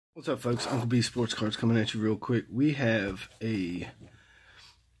What's up, folks? Uncle B Sports Cards coming at you real quick. We have a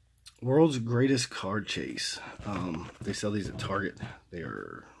world's greatest card chase. They sell these at Target. They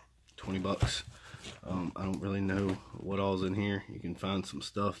are 20 bucks. I don't really know what all's in here. You can find some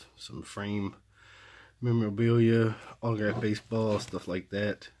stuff, some frame memorabilia, autographed baseball, stuff like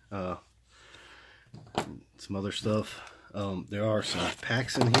that. Some other stuff. There are some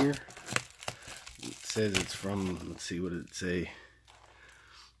packs in here. It says it's from, let's see, what did it say?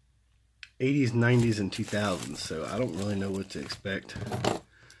 80s, 90s, and 2000s, so I don't really know what to expect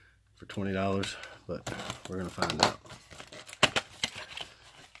for $20, but we're gonna find out.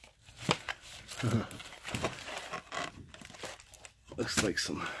 Looks like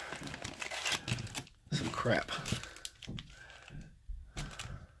some crap.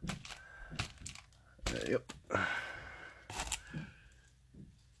 Yep.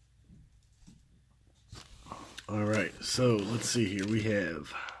 All right, so let's see here. We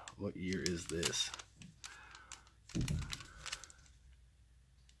have, what year is this?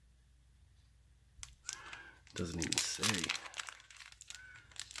 Doesn't even say.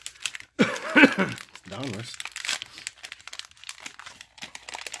 It's Donruss.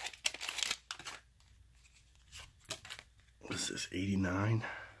 What is this, 89?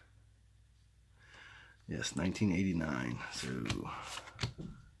 Yes, 1989. So,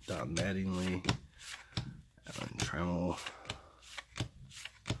 Don Mattingly, Alan Trammell.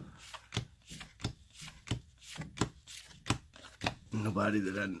 Nobody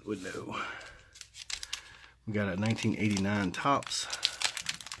that I would know. We got a 1989 Topps.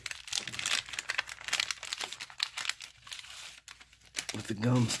 With the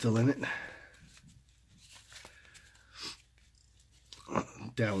gum still in it.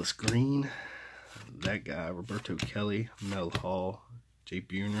 Dallas Green. That guy, Roberto Kelly, Mel Hall, Jay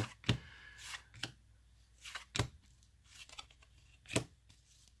Buhner.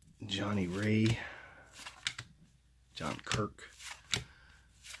 Johnny Ray. John Kirk.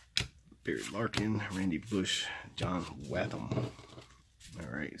 Barry Larkin, Randy Bush, John Watham.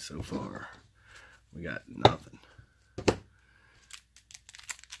 Alright, so far we got nothing.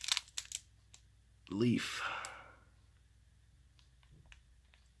 Leaf.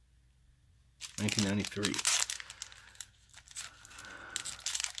 1993.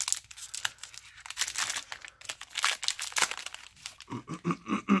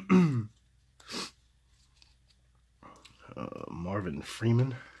 Marvin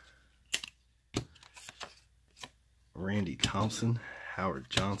Freeman. Randy Thompson, Howard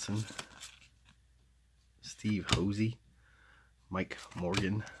Johnson, Steve Hosey, Mike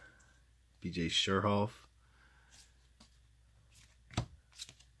Morgan, BJ Sherhoff,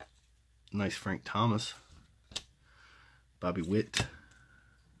 nice Frank Thomas, Bobby Witt,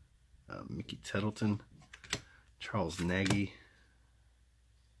 Mickey Tettleton, Charles Nagy,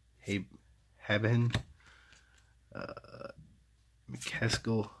 Haben,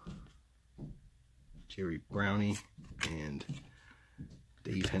 McCaskill, Jerry Brownie, and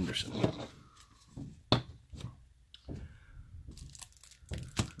Dave Henderson. I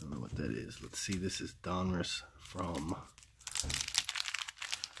don't know what that is. Let's see. This is Donruss from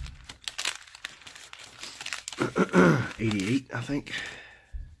 '88, I think.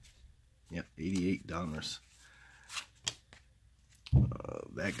 Yep, '88 Donruss.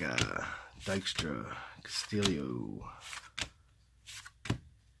 That guy, Dykstra, Castillo,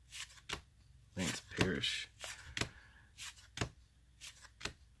 Lance Parrish,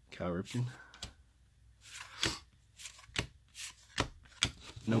 Cal Ripken.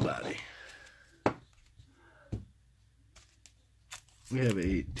 Nobody. We have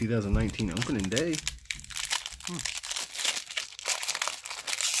a 2019 opening day.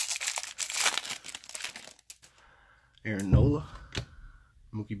 Aaron Nola,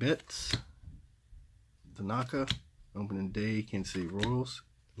 Mookie Betts, Tanaka, opening day, Kansas City Royals,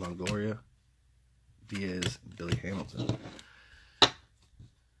 Longoria, Diaz, Billy Hamilton.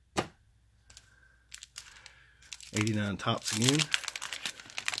 89 Topps again.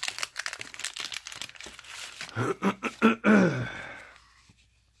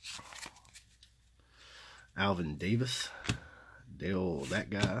 Alvin Davis, Dale, that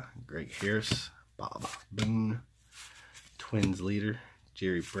guy, Greg Harris, Bob Boone, Twins leader,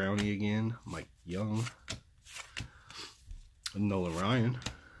 Jerry Brownie again, Mike Young, Nolan Ryan,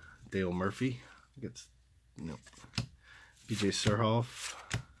 Dale Murphy, gets, BJ Sherhoff,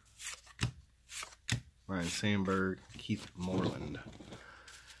 Ryan Sandberg, Keith Moreland.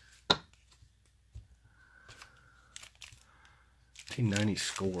 $1990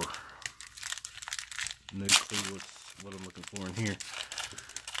 score. No clue what I'm looking for in here.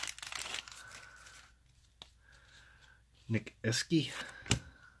 Nick Eske,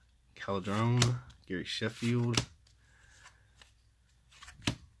 Calderon, Gary Sheffield,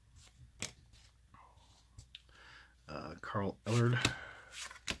 Carl Ellard,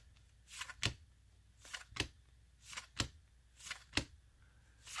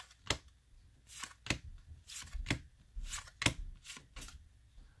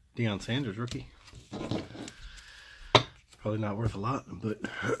 Deion Sanders, rookie. Probably not worth a lot, but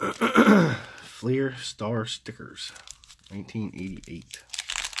Fleer Star Stickers, 1988.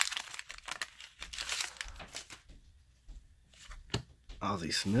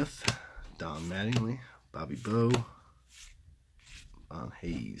 Ozzie Smith, Don Mattingly, Bobby Bowe, Von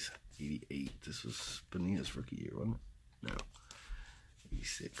Hayes, 88. This was Bonita's rookie year, wasn't it? No,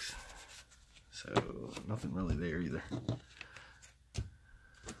 86. So nothing really there either.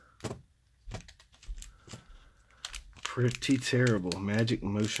 Pretty terrible. Magic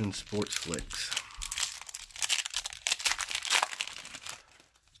Motion Sports Flicks.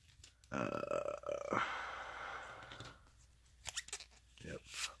 Yep.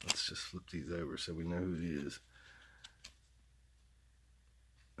 Let's just flip these over so we know who it is.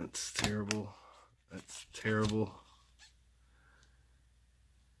 That's terrible. That's terrible.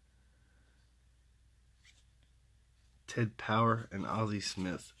 Ted Power and Ozzie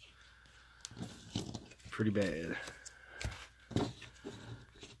Smith. Pretty bad.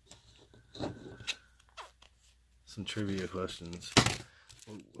 Some trivia questions.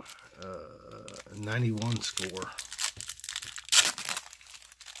 91 score.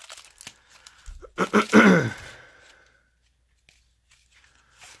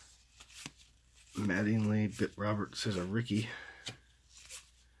 Mattingly, Bit Roberts is a Ricky.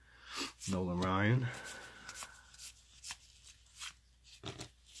 Nolan Ryan.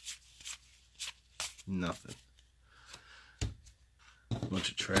 Nothing.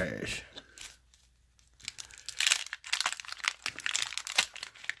 Bunch of trash.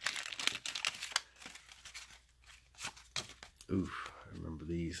 Oof, I remember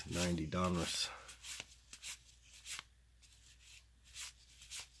these. 90 Donruss.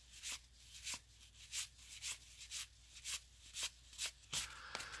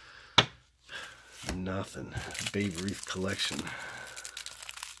 Nothing. Babe Ruth collection.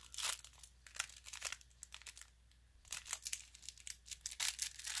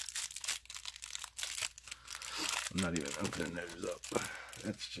 I'm not even opening those up.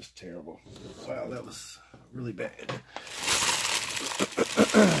 That's just terrible. Wow, that was really bad.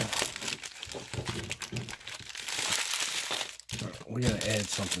 We gotta add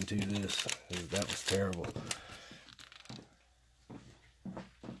something to this. That was terrible.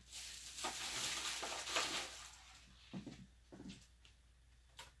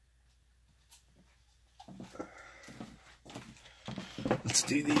 Let's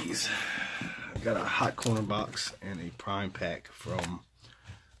do these. I've got a hot corner box and a prime pack from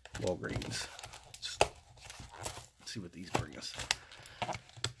Walgreens. Just see what these bring us.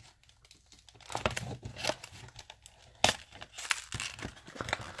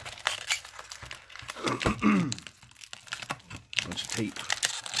 Bunch of tape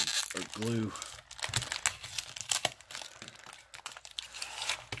or glue.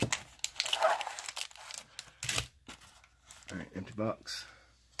 Alright, empty box.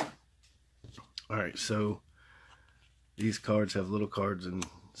 Alright, so these cards have little cards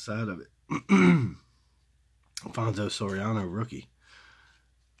inside of it. Alfonso Soriano, rookie.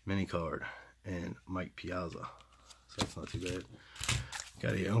 Mini card. And Mike Piazza. So that's not too bad.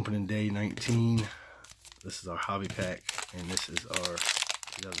 Got a opening day 19. This is our hobby pack. And this is our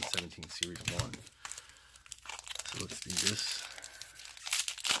 2017 Series 1. So let's do this.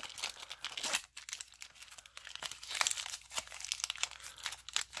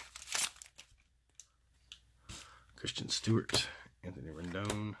 Christian Stewart, Anthony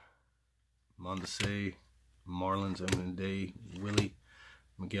Rendon, Mondesi, Marlins opening day, Willie,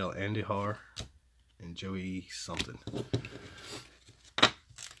 Miguel Andujar, and Joey something.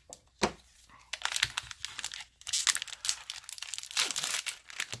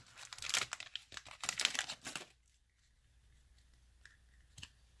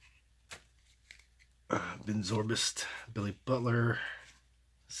 Ben Zorbist, Billy Butler,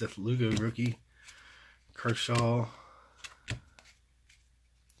 Seth Lugo, rookie, Kershaw,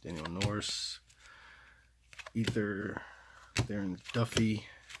 Daniel Norris, Ether, Darren Duffy,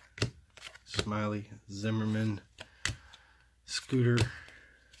 Smiley, Zimmerman, Scooter,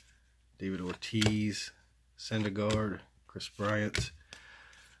 David Ortiz, Syndergaard, Chris Bryant,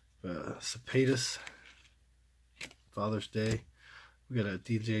 Cepedas, Father's Day. We got a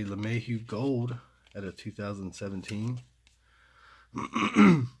DJ LeMahieu Gold at a 2017.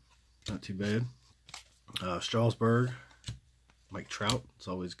 Not too bad. Strasburg, Mike Trout, it's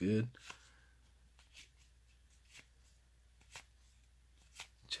always good.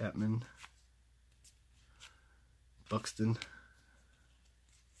 Chapman. Buxton.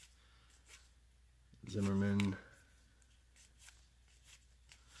 Zimmerman.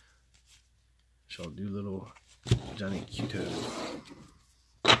 Shaw Doolittle. Johnny Cueto.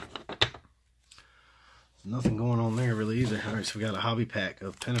 Nothing going on there really either. Alright, so we got a hobby pack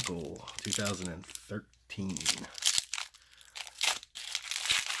of Pinnacle 2013.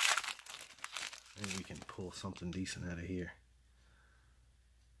 Maybe we can pull something decent out of here.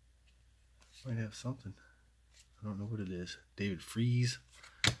 Might have something. I don't know what it is. David Freese,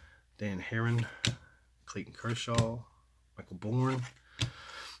 Dan Herron, Clayton Kershaw, Michael Bourne,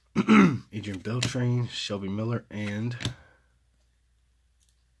 Adrian Beltrain, Shelby Miller, and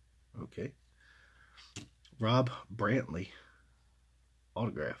okay, Rob Brantley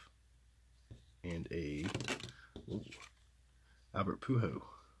autograph, and a Albert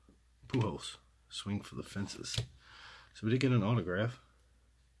Pujols swing for the fences. So we did get an autograph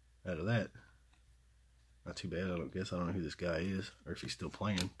out of that. Not too bad, I don't guess. I don't know who this guy is or if he's still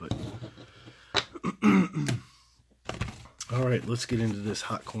playing, but alright, let's get into this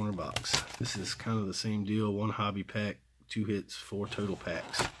hot corner box. This is kind of the same deal. 1 hobby pack, 2 hits, 4 total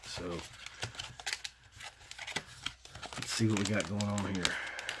packs. So let's see what we got going on here.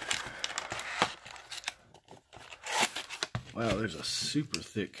 Wow, there's a super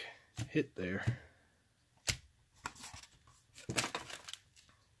thick hit there.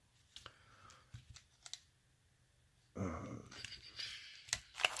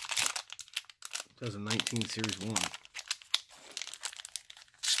 2019 Series 1.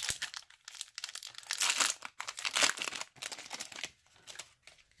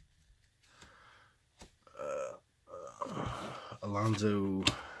 Alonzo,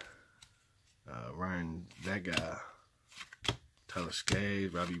 Ryan, that guy, Tyler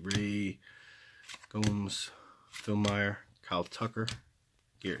Skaggs, Robbie Ray, Gomes, Phil Meyer, Kyle Tucker,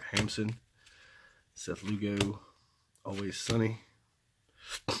 Garrett Hampson, Seth Lugo, Always Sunny,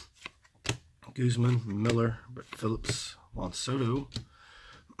 Guzman, Miller, Brett Phillips, Juan Soto,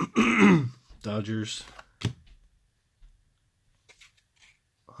 Dodgers,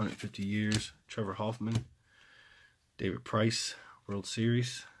 150 years, Trevor Hoffman, David Price, World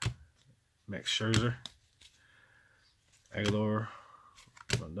Series, Max Scherzer, Aguilar,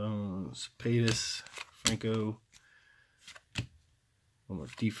 Rondon, Cepedas, Franco,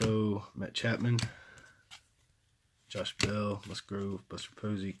 Defoe, Matt Chapman, Josh Bell, Musgrove, Buster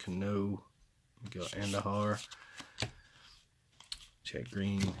Posey, Cano, Miguel Andahar, Chad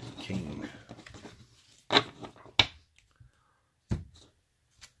Green, King.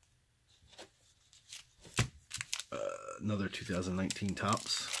 Another 2019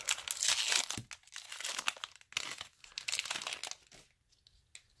 Topps.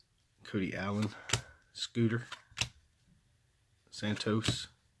 Cody Allen, Scooter, Santos,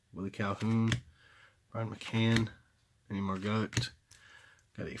 Willie Calhoun, Brian McCann, Andy Margot.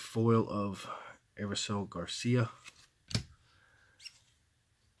 Got a foil of Eversol Garcia.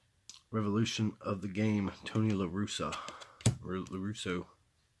 Revolution of the Game, Tony La Russa.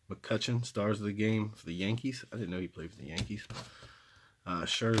 McCutcheon, stars of the game for the Yankees. I didn't know he played for the Yankees.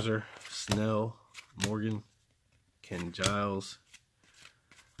 Scherzer, Snell, Morgan, Ken Giles.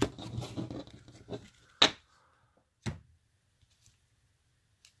 Go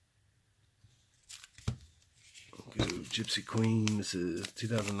Gypsy Queen. This is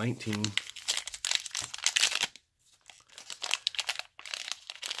 2019.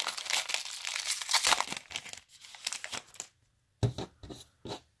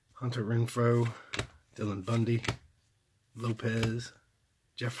 Hunter Renfroe, Dylan Bundy, Lopez,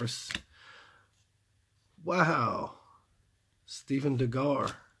 Jeffress. Wow. Stephen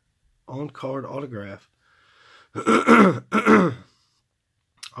Degar, on-card autograph. I'll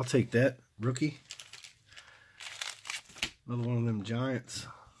take that. Rookie. Another one of them Giants.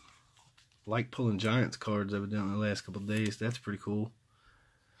 Like pulling Giants cards evidently the last couple of days. That's pretty cool.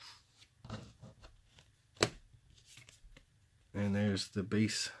 And there's the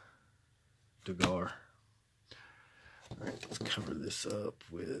base Degar. Alright, let's cover this up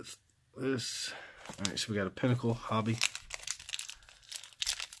with this. Alright, so we got a Pinnacle Hobby.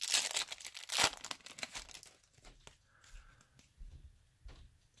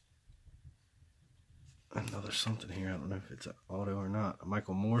 Another something here. I don't know if it's an auto or not. A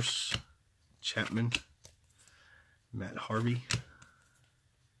Michael Morse, Chapman, Matt Harvey,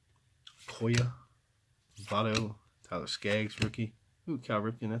 Koya, Votto, Tyler Skaggs, rookie. Ooh, Cal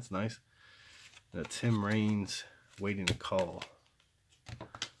Ripken, that's nice. And a Tim Raines, Waiting to Call.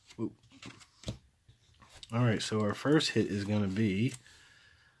 Ooh. All right, so our first hit is going to be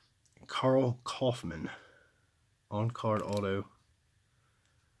Carl Kaufman on-card auto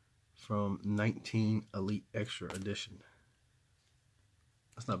from 19 Elite Extra Edition.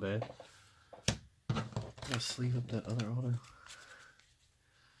 That's not bad. Let's sleeve up that other auto.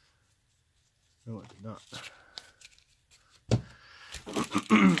 No, it did not.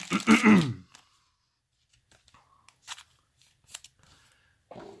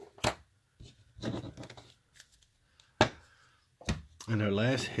 And our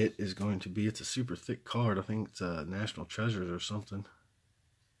last hit is going to be, it's a super thick card. I think it's National Treasures or something.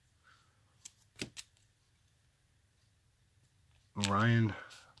 Ryan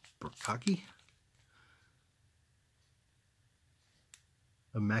Burkaki.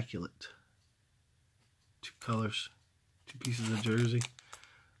 Immaculate. 2 colors. 2 pieces of jersey.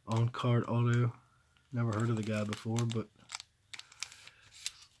 On card auto. Never heard of the guy before, but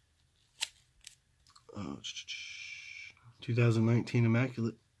 2019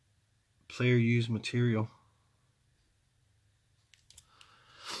 Immaculate. Player used material.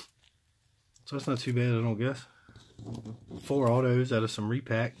 So that's not too bad, I don't guess. 4 autos out of some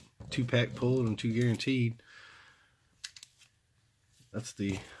repack. 2-pack pulled and 2 guaranteed. That's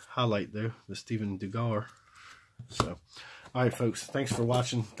the highlight there, the Steven Dugar. So, alright folks, thanks for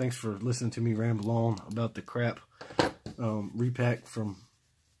watching. Thanks for listening to me ramble on about the crap repack from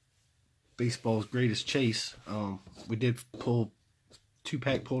baseball's greatest chase. We did pull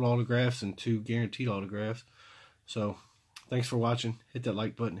 2-pack pulled autographs and 2 guaranteed autographs. So, thanks for watching. Hit that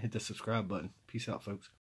like button, hit that subscribe button. Peace out, folks.